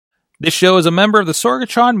This show is a member of the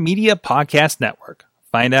Sorgatron Media Podcast Network.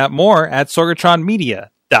 Find out more at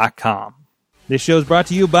sorgatronmedia.com. This show is brought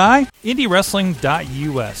to you by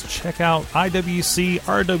IndyWrestling.us. Check out IWC,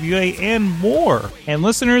 RWA, and more. And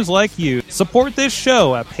listeners like you, support this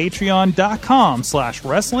show at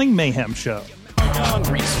patreon.com/Wrestling Mayhem Show.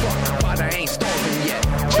 Hungry as fuck, but I ain't starving yet.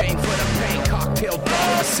 Chain for the pain, cocktail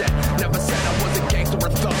dog set. Never said I was a gangster or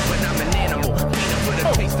thug, but I'm an animal. Feeding for the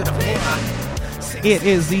taste of the blood. It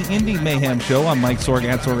is the Indy Mayhem Show. I'm Mike Sorg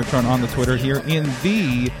at Sorgatron on the Twitter here in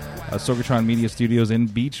the Sorgatron Media Studios in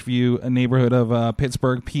Beachview, a neighborhood of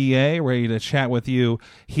Pittsburgh, PA. Ready to chat with you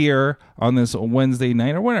here on this Wednesday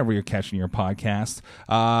night or whenever you're catching your podcast.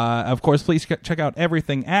 Of course, please check out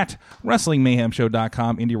everything at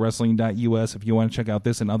WrestlingMayhemShow.com, IndyWrestling.us if you want to check out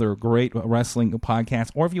this and other great wrestling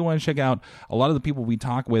podcasts, or if you want to check out a lot of the people we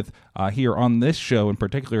talk with here on this show in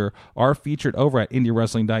particular are featured over at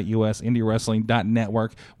IndyWrestling.us,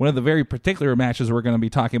 IndyWrestling.network. One of the very particular matches we're going to be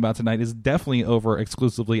talking about tonight is definitely over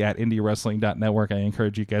exclusively at IndyWrestling.network. I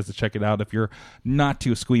encourage you guys to check it out if you're not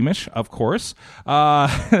too squeamish, of course.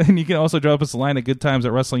 And you can also drop us a line at goodtimes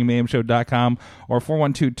at WrestlingMayhemShow.com or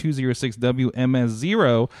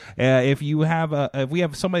 412-206-WMS0. If we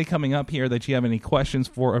have somebody coming up here that you have any questions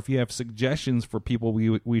for, or if you have suggestions for people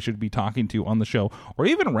we should be talking to on the show, or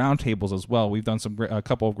even roundtables as well. We've done a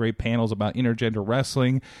couple of great panels about intergender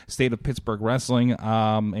wrestling, state of Pittsburgh wrestling,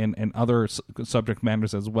 and other subject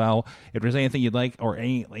matters as well. If there's anything you'd like, or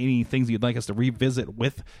any things you'd like us to revisit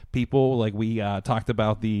with people, like we talked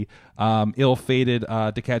about the ill-fated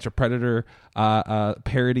To Catch a Predator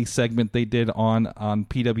parody segment they did on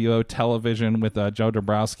PWO television with Joe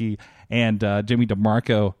Dabrowski and Jimmy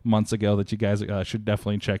DeMarco months ago that you guys should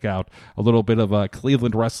definitely check out. A little bit of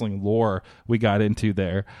Cleveland wrestling lore we got into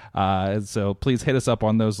there. So please hit us up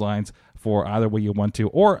on those lines for either way you want to,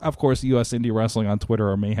 or of course US Indie Wrestling on Twitter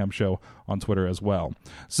or Mayhem Show on Twitter as well.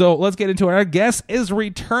 So let's get into it. Our guest is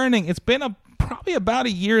returning. It's been probably about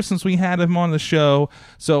a year since we had him on the show.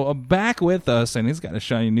 So back with us, and he's got a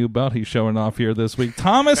shiny new belt he's showing off here this week.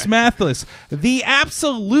 Thomas Mathis, the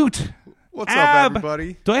absolute. What's up,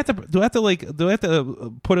 everybody? Do I have to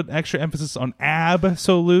put an extra emphasis on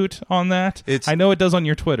absolute on that? I know it does on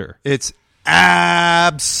your Twitter. It's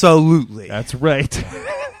absolutely. That's right.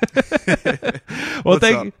 Well,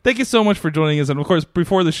 thank you so much for joining us. And of course,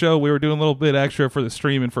 before the show, we were doing a little bit extra for the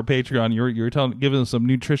stream and for Patreon. You were giving us some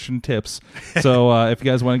nutrition tips. So if you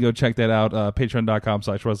guys want to go check that out,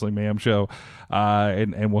 patreon.com/Wrestling Mayhem Show,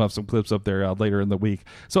 and we'll have some clips up there later in the week.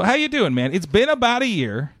 So how you doing, man? It's been about a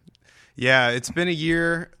year. Yeah, it's been a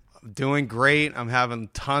year. I'm doing great. I'm having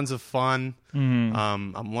tons of fun.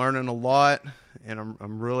 Mm-hmm. I'm learning a lot, and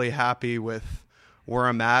I'm really happy with where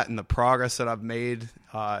I'm at and the progress that I've made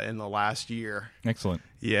in the last year. Excellent.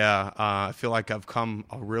 Yeah, I feel like I've come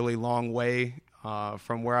a really long way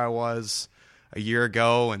from where I was a year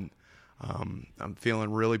ago, and I'm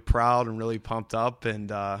feeling really proud and really pumped up,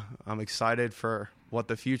 and I'm excited for what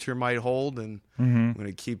the future might hold, and I'm going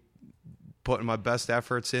to keep putting my best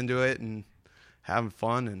efforts into it and having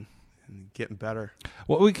fun and getting better.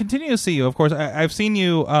 Well, we continue to see you. Of course, I've seen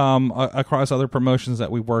you across other promotions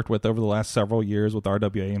that we've worked with over the last several years with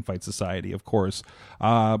RWA and Fight Society, of course.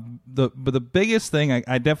 But the biggest thing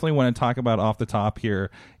I definitely want to talk about off the top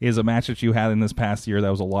here is a match that you had in this past year that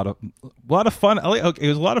was a lot of fun. It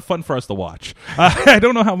was a lot of fun for us to watch. I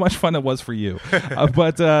don't know how much fun it was for you,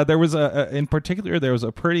 but there was in particular there was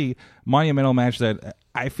a pretty monumental match that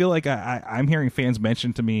I feel like I'm hearing fans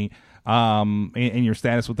mention to me in your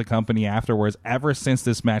status with the company afterwards, ever since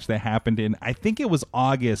this match that happened in, I think it was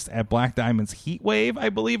August at Black Diamond's Heat Wave, I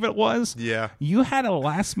believe it was. Yeah. You had a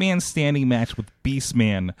last man standing match with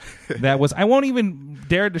Beastman that was, I won't even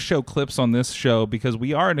dare to show clips on this show because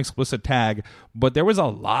we are an explicit tag, but there was a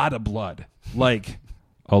lot of blood. Like,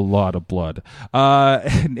 a lot of blood.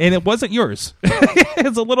 And it wasn't yours.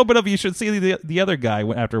 It's a little bit of, you should see the other guy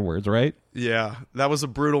afterwards, right? Yeah, that was a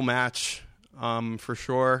brutal match, for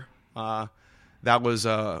sure. That was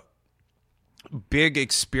a big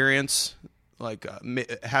experience,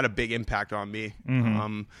 had a big impact on me.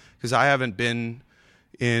 Because I haven't been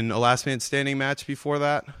in a last man standing match before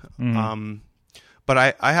that. But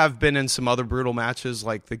I have been in some other brutal matches,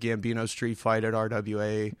 like the Gambino Street fight at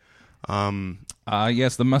RWA.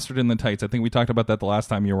 Yes, the mustard in the tights. I think we talked about that the last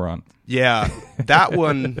time you were on. Yeah, that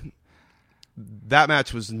one, that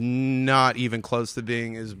match was not even close to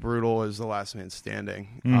being as brutal as the Last Man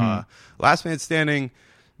Standing. Last Man Standing,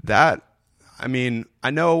 that, I mean,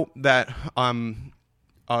 I know that I'm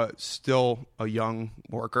still a young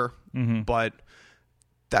worker, but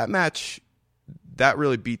that match, that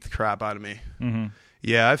really beat the crap out of me.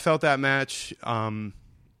 Yeah, I felt that match.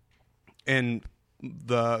 and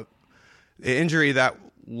the injury that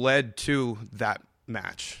led to that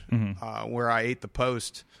match, where I ate the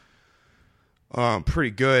post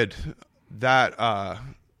pretty good, that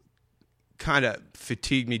kind of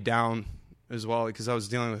fatigued me down as well, because I was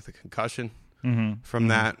dealing with a concussion from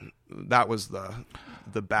that. That was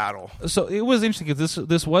the battle. So it was interesting because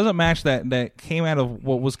this was a match that came out of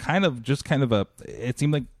what was kind of it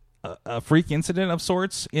seemed like a freak incident of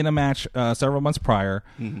sorts in a match several months prior.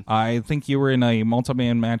 I think you were in a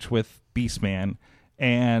multi-man match with Beastman,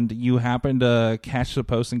 and you happened to catch the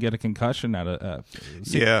post and get a concussion out of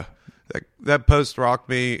yeah. That post rocked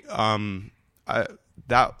me.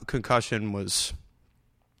 That concussion was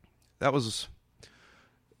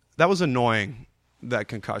annoying. That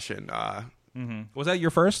concussion. Was that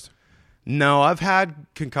your first? No, I've had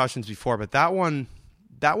concussions before, but that one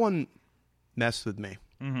messed with me.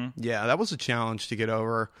 Yeah, that was a challenge to get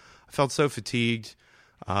over. I felt so fatigued.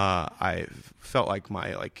 I felt like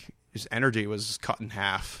my just energy was cut in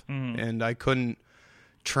half, and I couldn't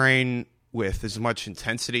train with as much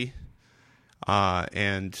intensity.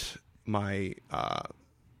 And my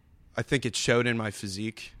I think it showed in my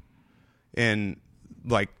physique. And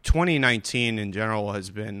 2019 in general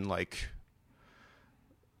has been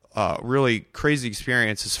really crazy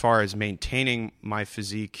experience as far as maintaining my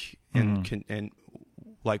physique and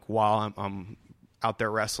while I'm out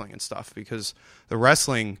there wrestling and stuff, because the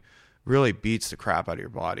wrestling really beats the crap out of your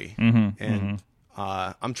body. And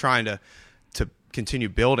I'm trying to continue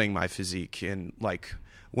building my physique. And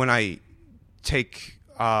when I take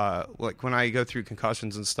when I go through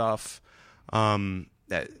concussions and stuff,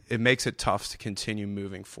 that it makes it tough to continue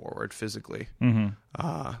moving forward physically.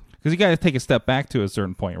 Because you got to take a step back to a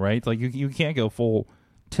certain point, right? You can't go full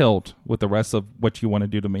tilt with the rest of what you want to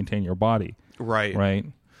do to maintain your body. Right.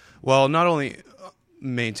 Well, not only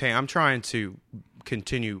maintain, I'm trying to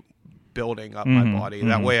continue building up my body.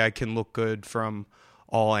 That way I can look good from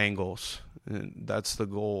all angles. And that's the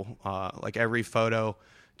goal. Every photo,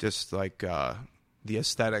 just the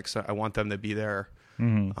aesthetics, I want them to be there.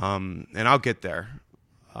 And I'll get there,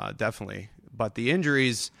 definitely. But the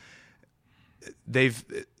injuries, they're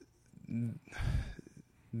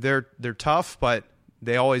tough, but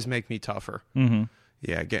they always make me tougher.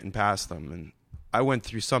 Yeah, getting past them. And I went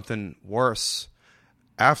through something worse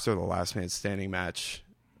after the last man standing match.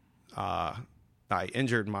 I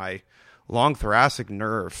injured my long thoracic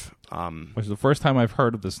nerve. Which is the first time I've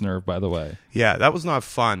heard of this nerve, by the way. Yeah, that was not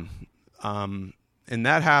fun. And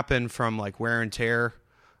that happened from wear and tear.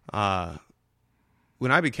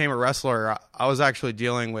 When I became a wrestler, I was actually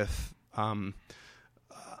dealing with, I'll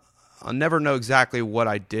never know exactly what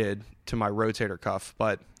I did to my rotator cuff,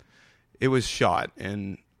 but it was shot.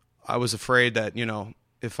 And I was afraid that,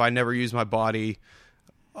 if I never used my body,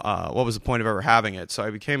 what was the point of ever having it? So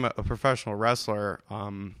I became a professional wrestler.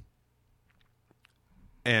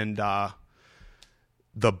 And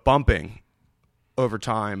the bumping over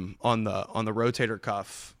time on the rotator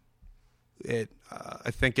cuff,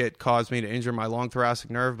 I think it caused me to injure my long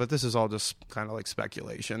thoracic nerve, but this is all just kind of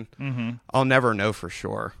speculation. I'll never know for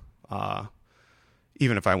sure.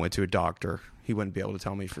 Even if I went to a doctor, he wouldn't be able to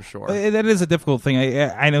tell me for sure. That is a difficult thing.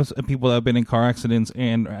 I know people that have been in car accidents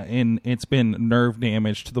and it's been nerve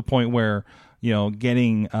damage to the point where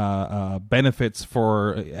getting benefits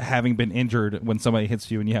for having been injured when somebody hits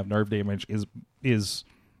you and you have nerve damage is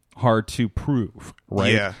hard to prove,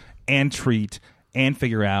 right? Yeah. And treat and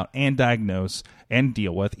figure out and diagnose and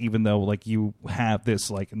deal with, even though you have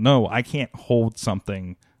this no, I can't hold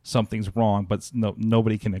something's wrong, but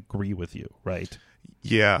nobody can agree with you, right?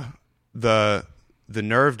 Yeah. The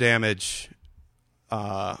nerve damage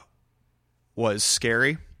was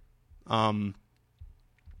scary.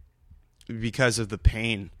 Because of the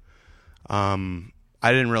pain. I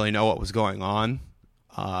didn't really know what was going on.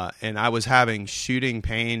 And I was having shooting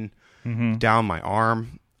pain down my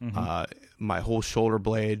arm, my whole shoulder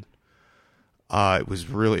blade. It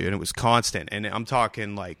was constant. And I'm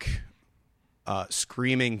talking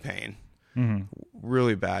screaming pain,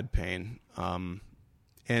 really bad pain.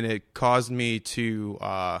 And it caused me to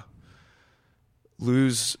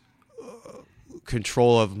lose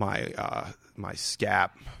control of my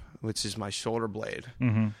scap, which is my shoulder blade.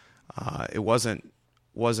 It wasn't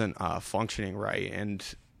functioning right, and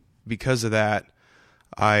because of that,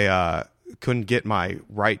 I couldn't get my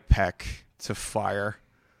right pec to fire,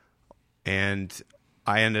 and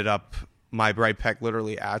I ended up my right pec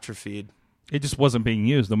literally atrophied. It just wasn't being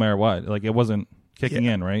used, no matter what. It wasn't kicking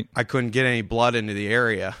in, right? I couldn't get any blood into the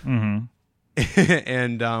area,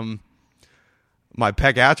 and my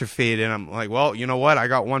pec atrophied, and I'm like, well, you know what? I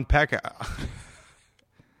got one pec.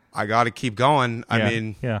 I got to keep going. I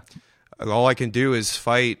mean, all I can do is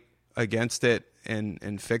fight against it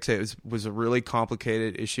and fix it. It was a really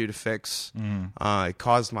complicated issue to fix. It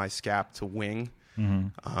caused my scap to wing.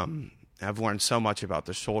 I've learned so much about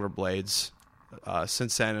the shoulder blades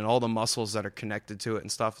since then, and all the muscles that are connected to it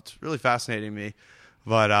and stuff. It's really fascinating to me.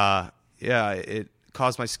 But it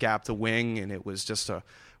caused my scap to wing, and it was just a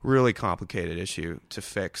really complicated issue to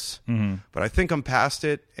fix. But I think I'm past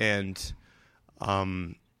it, and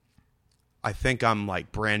I think I'm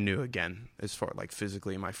like brand new again as far like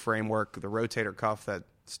physically. My framework, the rotator cuff that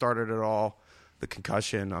started it all, the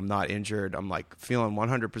concussion, I'm not injured. I'm like feeling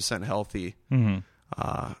 100% healthy. And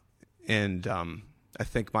I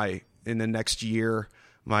think in the next year,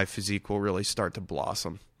 my physique will really start to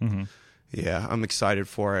blossom. Yeah, I'm excited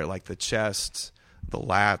for it. Like the chest, the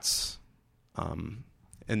lats, and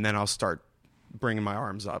then I'll start bringing my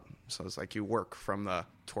arms up. So it's like you work from the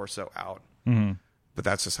torso out. But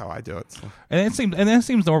that's just how I do it. So. And that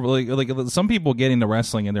seems normal. Like some people get into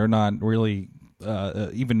wrestling and they're not really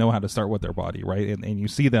even know how to start with their body, right? And you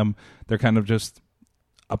see them, they're kind of just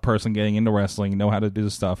a person getting into wrestling, know how to do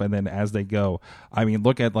stuff, and then as they go, I mean,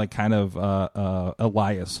 look at like kind of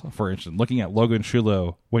Elias, for instance. Looking at Logan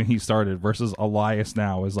Shulo when he started versus Elias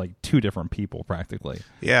now is like two different people practically.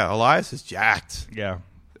 Yeah, Elias is jacked. Yeah.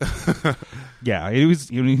 Yeah, he was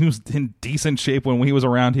in decent shape when he was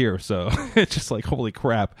around here, so it's just like holy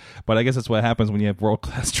crap. But I guess that's what happens when you have world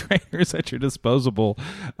class trainers at your disposal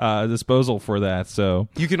for that. So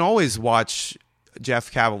you can always watch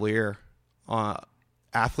Jeff Cavalier on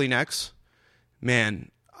Athlete X. Man,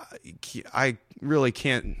 I really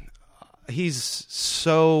can't. He's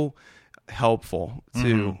so helpful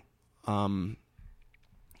to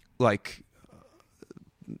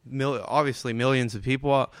obviously millions of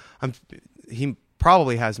people. He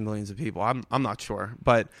probably has millions of people. I'm not sure,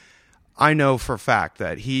 but I know for a fact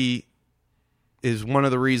that he is one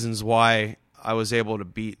of the reasons why I was able to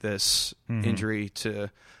beat this injury to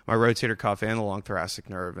my rotator cuff and the long thoracic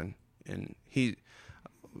nerve, and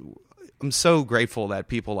I'm so grateful that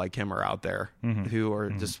people like him are out there who are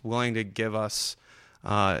just willing to give us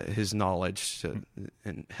his knowledge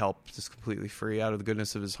and help just completely free out of the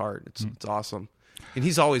goodness of his heart. It's awesome. And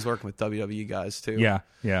he's always working with WWE guys too. Yeah.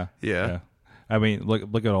 I mean,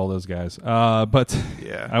 look at all those guys. But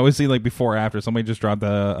yeah, I always see like before or after. Somebody just dropped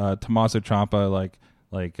the Tommaso Ciampa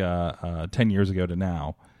like 10 years ago to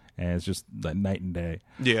now, and it's just like night and day.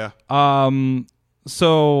 Yeah.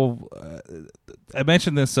 So I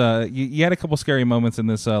mentioned this. You had a couple scary moments in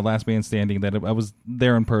this Last Man Standing that I was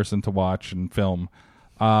there in person to watch and film.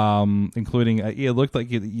 Including it looked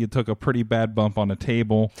like you took a pretty bad bump on a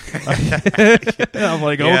table. I'm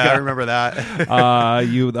like, oh yeah, God. I remember that.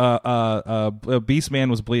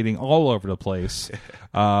 Beastman was bleeding all over the place.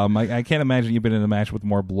 I can't imagine you've been in a match with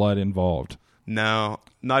more blood involved. No,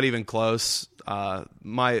 not even close.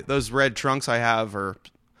 Those red trunks I have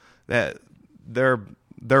they're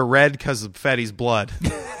red because of Fetty's blood.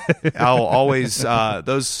 I'll always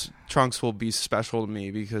those trunks will be special to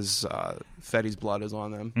me because Fetty's blood is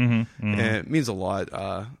on them, and it means a lot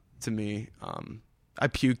to me. I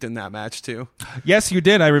puked in that match too. Yes, you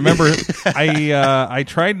did. I remember. I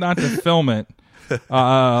tried not to film it.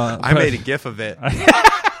 I made a GIF of it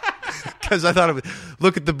because I thought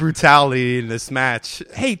look at the brutality in this match.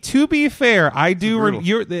 Hey, to be fair, I do.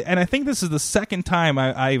 And I think this is the second time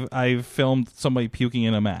I've filmed somebody puking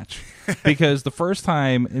in a match because the first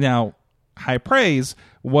time, now high praise,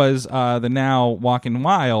 was the now Walking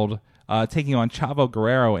Wild taking on Chavo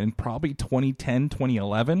Guerrero in probably 2010,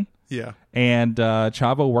 2011. Yeah, and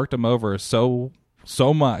Chavo worked him over so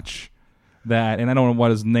much that, and I don't know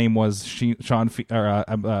what his name was, Shima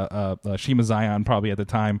Zion probably at the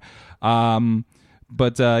time.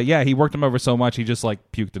 But yeah, he worked him over so much he just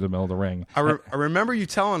like puked in the middle of the ring. I remember you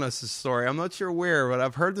telling us this story. I'm not sure where, but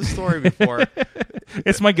I've heard the story before.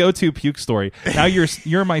 It's my go-to puke story. Now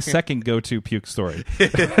you're my second go-to puke story.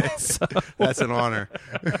 So, that's an honor.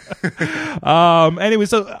 Anyway,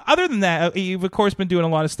 so other than that, you've of course been doing a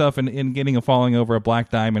lot of stuff in getting a falling over at Black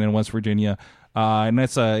Diamond in West Virginia. And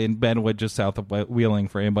that's in Benwood, just south of Wheeling,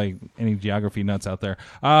 for any geography nuts out there.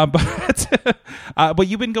 But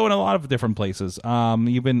you've been going a lot of different places.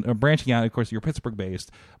 You've been branching out. Of course, you're Pittsburgh based,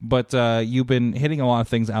 but you've been hitting a lot of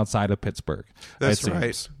things outside of Pittsburgh. That's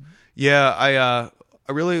right. Yeah,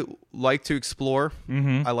 I really like to explore.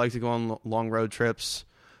 I like to go on long road trips,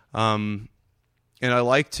 and I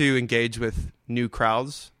like to engage with new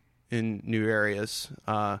crowds in new areas,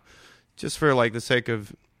 just for like the sake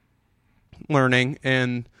of learning.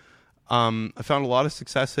 And I found a lot of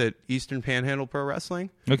success at Eastern Panhandle Pro Wrestling.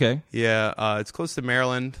 Okay. Yeah, it's close to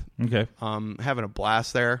Maryland. Okay. Having a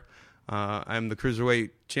blast there. I'm the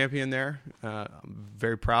cruiserweight champion there. I'm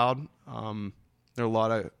very proud. There are a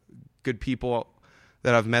lot of good people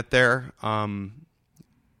that I've met there, and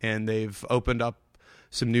they've opened up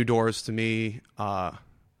some new doors to me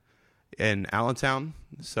in Allentown.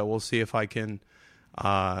 So we'll see if I can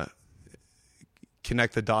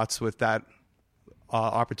connect the dots with that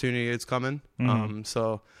opportunity that's coming.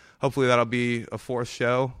 So hopefully that'll be a fourth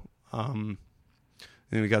show. And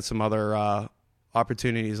we got some other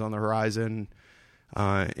opportunities on the horizon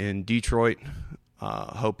in Detroit,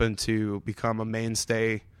 hoping to become a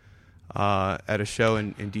mainstay at a show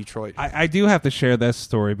in Detroit. I do have to share this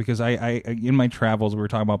story because I in my travels, we were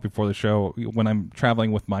talking about before the show, when I'm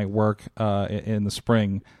traveling with my work in the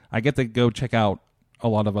spring, I get to go check out a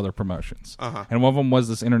lot of other promotions. And one of them was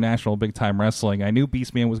this international big time wrestling. I knew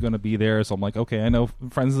Beastman was going to be there, so I'm like, okay, I know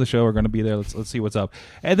friends of the show are going to be there. Let's see what's up.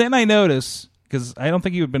 And then I noticed, because I don't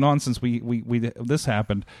think you had been on since this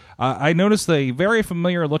happened, I noticed a very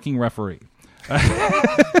familiar looking referee.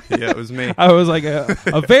 Yeah, it was me. I was like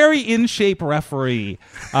a very in shape referee.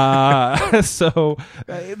 So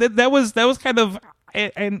that was kind of,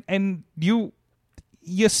 and you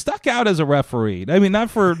stuck out as a referee. I mean, not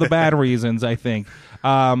for the bad reasons, I think.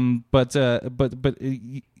 But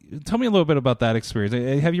tell me a little bit about that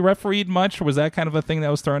experience. Have you refereed much, or was that kind of a thing that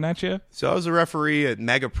was thrown at you? So I was a referee at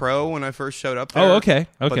Mega Pro when I first showed up there. Oh, okay.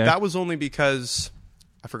 But that was only because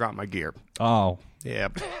I forgot my gear. Oh. Yeah.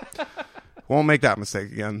 Won't make that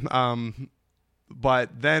mistake again. But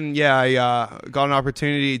then, yeah, I got an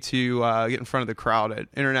opportunity to get in front of the crowd at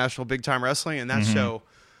International Big Time Wrestling, and that show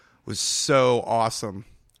was so awesome.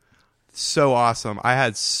 So awesome. I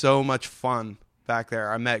had so much fun back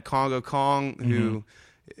there. I met Congo Kong, who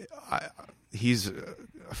he's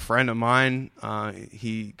a friend of mine.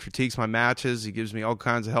 He critiques my matches. He gives me all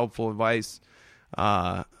kinds of helpful advice.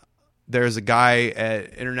 There's a guy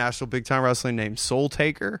at International Big Time Wrestling named Soul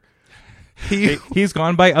Taker. He's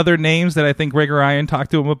gone by other names that I think Greg Ryan talked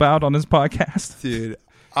to him about on his podcast. Dude,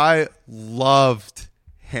 I loved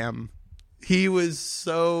him. He was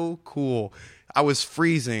so cool. I was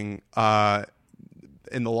freezing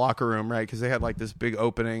in the locker room, right? Because they had like this big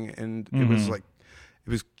opening, and it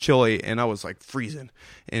was chilly, and I was like freezing.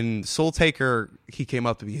 And Soul Taker, he came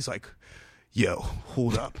up to me. He's like, "Yo,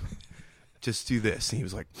 hold up, just do this." And he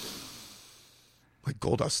was like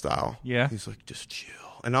Goldust style. Yeah. He's like, "Just chill."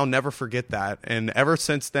 And I'll never forget that. And ever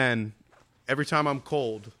since then, every time I'm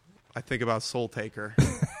cold, I think about Soul Taker.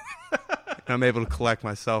 And I'm able to collect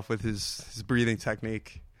myself with his breathing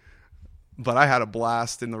technique. But I had a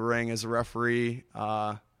blast in the ring as a referee.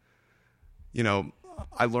 I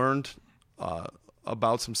learned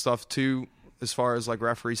about some stuff too, as far as like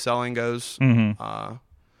referee selling goes. And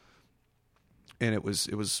it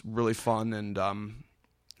was really fun. And I'm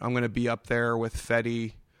going to be up there with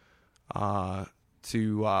Fetty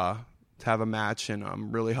to have a match, and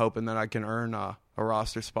I'm really hoping that I can earn a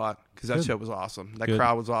roster spot, because that show was awesome. That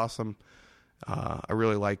crowd was awesome. I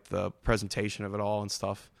really liked the presentation of it all and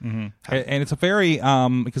stuff. And it's a very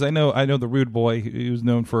because I know the Rude Boy, who's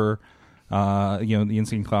known for the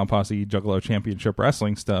Insane Clown Posse Juggalo Championship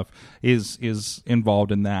Wrestling stuff, is involved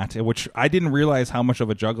in that, which I didn't realize how much of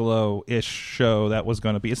a Juggalo-ish show that was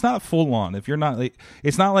going to be. It's not full on. If you're not,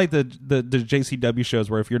 it's not like the JCW shows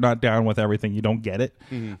where if you're not down with everything, you don't get it.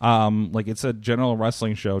 Like it's a general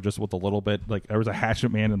wrestling show, just with a little bit. Like there was a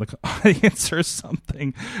hatchet man in the audience or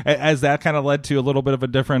something. As that kind of led to a little bit of a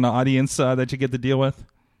different audience that you get to deal with.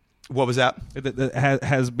 What was that?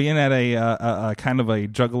 Has been at a kind of a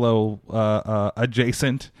Juggalo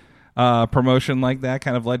adjacent promotion like that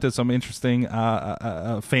kind of led to some interesting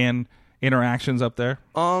fan interactions up there?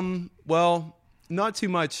 Well, not too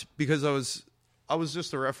much, because I was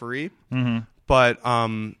just a referee. But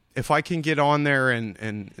if I can get on there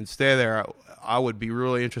and stay there, I would be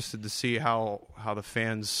really interested to see how the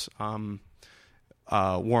fans warm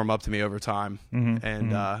up to me over time.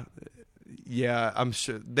 Yeah, I'm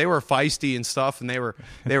sure they were feisty and stuff, and they were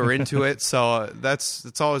into it. So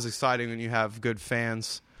it's always exciting when you have good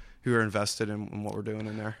fans who are invested in what we're doing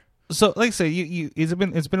in there. So, like I say, it's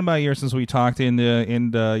been about a year since we talked, and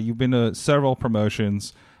you've been to several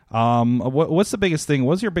promotions. What's the biggest thing?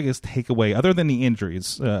 What's your biggest takeaway, other than the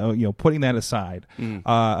injuries? Putting that aside,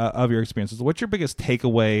 of your experiences, what's your biggest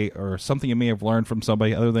takeaway, or something you may have learned from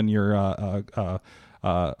somebody other than your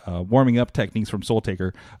warming up techniques from Soul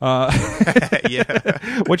Taker?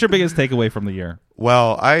 Yeah. What's your biggest takeaway from the year?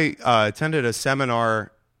 Well, I attended a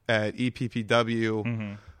seminar at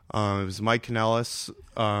EPPW. It was Mike Kanellis,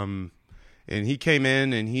 and he came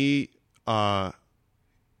in, and he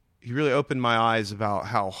really opened my eyes about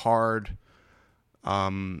how hard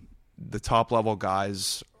the top level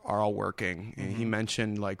guys all working. And he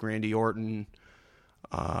mentioned like Randy Orton.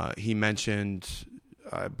 He mentioned,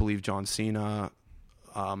 I believe, John Cena.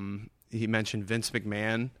 He mentioned Vince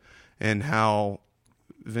McMahon and how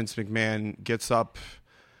Vince McMahon gets up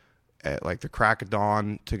at like the crack of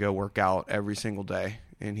dawn to go work out every single day.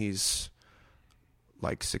 And he's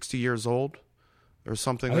like 60 years old or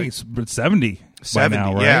something. I think it's 70 by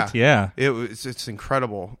now, right? Yeah. It's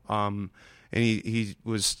incredible. And he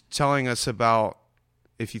was telling us about,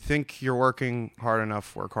 if you think you're working hard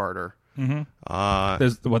enough, work harder.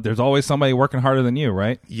 There's always somebody working harder than you,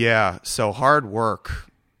 right? Yeah. So hard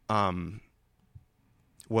work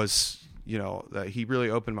was, that he really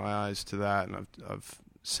opened my eyes to that. And I've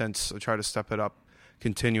since I try to step it up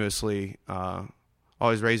continuously,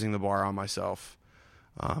 always raising the bar on myself,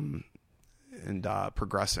 and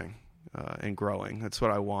progressing and growing. That's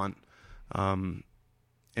what I want. And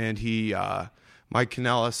Mike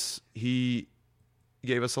Kanellis, he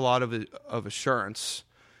gave us a lot of assurance.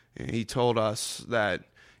 And he told us that,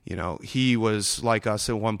 he was like us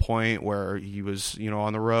at one point where he was,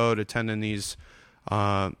 on the road attending these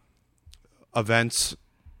events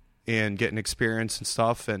and getting experience and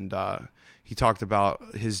stuff. And he talked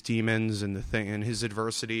about his demons and and his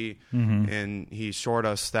adversity. And he assured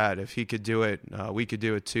us that if he could do it, we could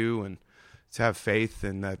do it too. And to have faith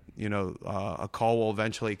and that, a call will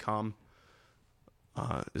eventually come,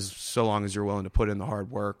 so long as you're willing to put in the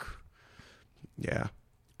hard work. Yeah.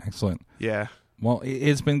 Excellent. Yeah. Well,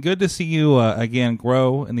 it's been good to see you again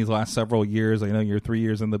grow in these last several years. I know you're 3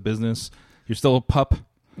 years in the business. You're still a pup.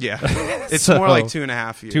 Yeah. It's more like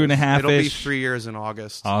 2.5 years. 2.5. It'll be 3 years in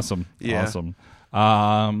August. Awesome. Yeah. Awesome.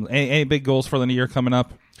 Any big goals for the new year coming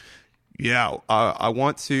up? Yeah. I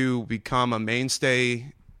want to become a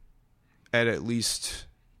mainstay at least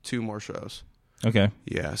 2 more shows. Okay.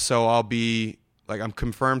 Yeah. So I'll be I'm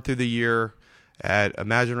confirmed through the year at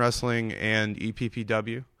Imagine Wrestling and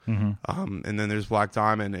EPPW. And then there's Black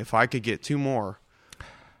Diamond. If I could get 2 more,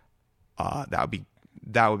 that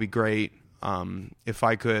would be great. If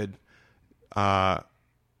I could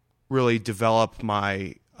really develop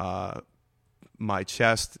my my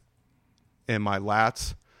chest and my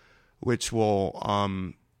lats, which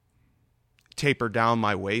will taper down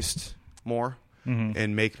my waist more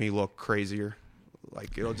and make me look crazier.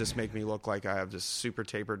 Like, it'll just make me look like I have just super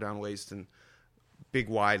tapered down waist and big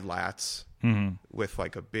wide lats with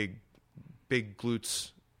like a big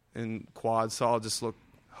glutes and quads. So I'll just look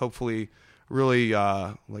hopefully really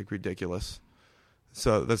like ridiculous.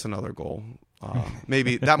 So that's another goal.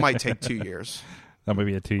 Maybe that might take 2 years. That might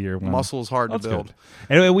be a 2-year one. Muscle is hard to build. Good.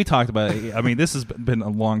 Anyway, we talked about it. I mean, this has been a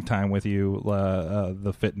long time with you.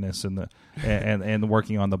 The fitness and the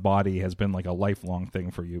working on the body has been like a lifelong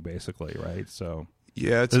thing for you, basically, right? So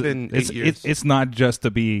yeah, it's been 8 years. It's not just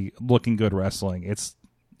to be looking good wrestling. It's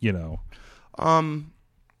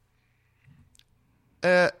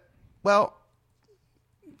well,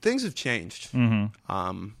 things have changed.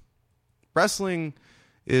 Wrestling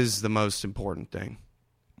is the most important thing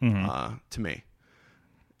to me.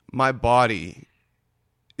 My body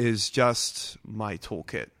is just my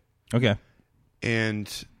toolkit. Okay.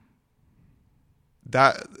 And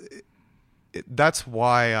that's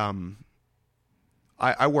why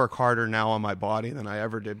I work harder now on my body than I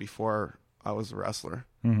ever did before I was a wrestler.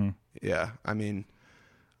 Yeah, I mean,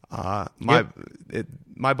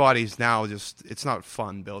 my body's now just, it's not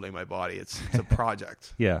fun building my body. It's a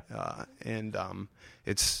project. Yeah. And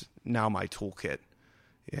it's now my toolkit.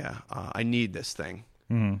 Yeah. I need this thing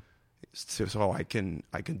so I can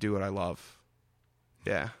do what I love.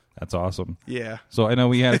 Yeah. That's awesome. Yeah. So I know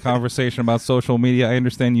we had a conversation about social media. I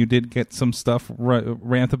understand you did get some stuff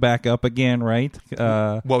ramped back up again, right?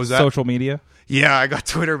 What was that? Social media. Yeah, I got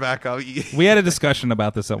Twitter back up. We had a discussion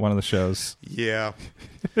about this at one of the shows. Yeah.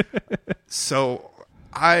 So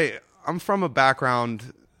I'm from a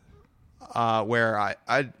background where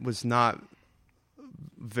I was not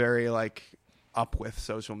very up with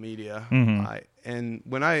social media. And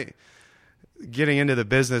when getting into the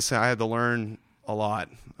business, I had to learn a lot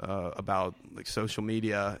about social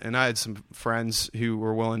media, and I had some friends who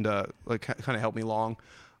were willing to kind of help me along,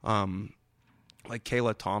 like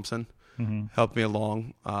Kayla Thompson helped me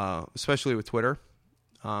along, especially with Twitter.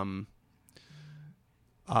 But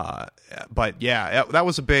yeah, that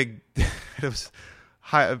was a big, it was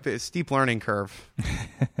a steep learning curve,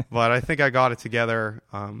 but I think I got it together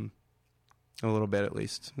a little bit at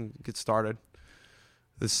least. Get started.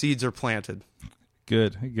 The seeds are planted.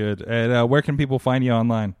 Good. And where can people find you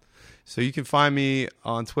online? So you can find me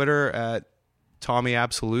on Twitter at Tommy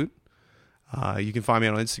Absolute. You can find me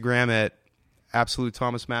on Instagram at Absolute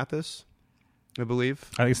Thomas Mathis, I believe.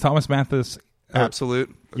 I think it's Thomas Mathis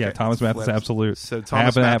Absolute. Yeah, Okay, Thomas Mathis flipped. Absolute. So I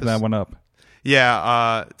Thomas happen to have Mathis. that one up.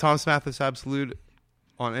 Yeah, Thomas Mathis Absolute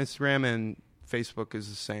on Instagram, and Facebook is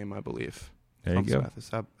the same, I believe. There you Thomas go.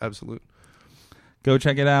 Mathis Absolute. Go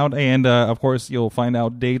check it out, and of course you'll find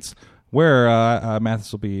out dates where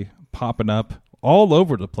Mathis will be popping up all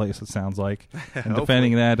over the place, it sounds like, and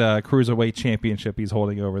defending that Cruiserweight Championship he's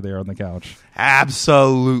holding over there on the couch.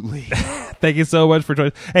 Absolutely. Thank you so much for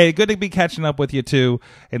joining. Hey, good to be catching up with you, too,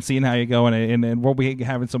 and seeing how you're going. And we'll be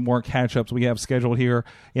having some more catch-ups we have scheduled here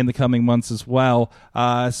in the coming months as well.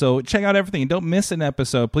 So check out everything. Don't miss an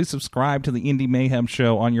episode. Please subscribe to the Indy Mayhem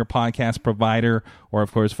Show on your podcast provider, or,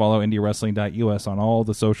 of course, follow IndyWrestling.us on all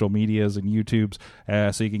the social medias and YouTubes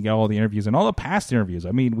so you can get all the interviews and all the past interviews.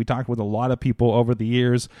 I mean, we talked with a lot of people over the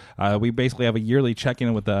years. We basically have a yearly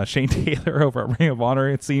check-in with Shane Taylor over at Ring of Honor,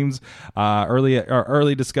 it seems.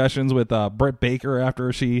 Early discussions with Britt Baker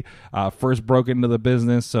after she first broke into the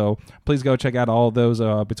business. So please go check out all of those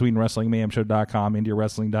between WrestlingMayhemShow.com,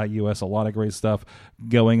 IndyWrestling.us. A lot of great stuff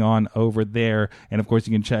going on over there. And, of course,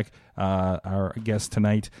 you can check our guest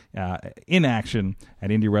tonight in action at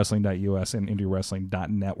IndyWrestling.us and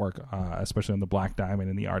IndyWrestling.network, especially on the Black Diamond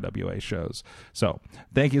and the RWA shows. So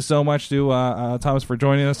thank you so much to Thomas for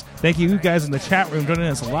joining us. Thank you guys in the chat room joining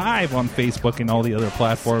us live on Facebook and all the other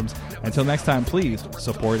platforms. Until next time, please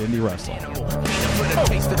support Indie Wrestling. You know how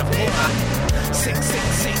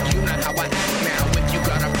I act now. If you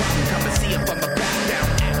got a problem, come and see if I'm a back down.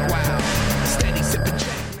 Act wild. Steady sipping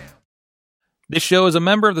Jack now. This show is a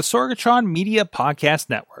member of the Sorgatron Media Podcast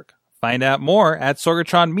Network. Find out more at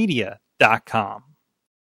sorgatronmedia.com.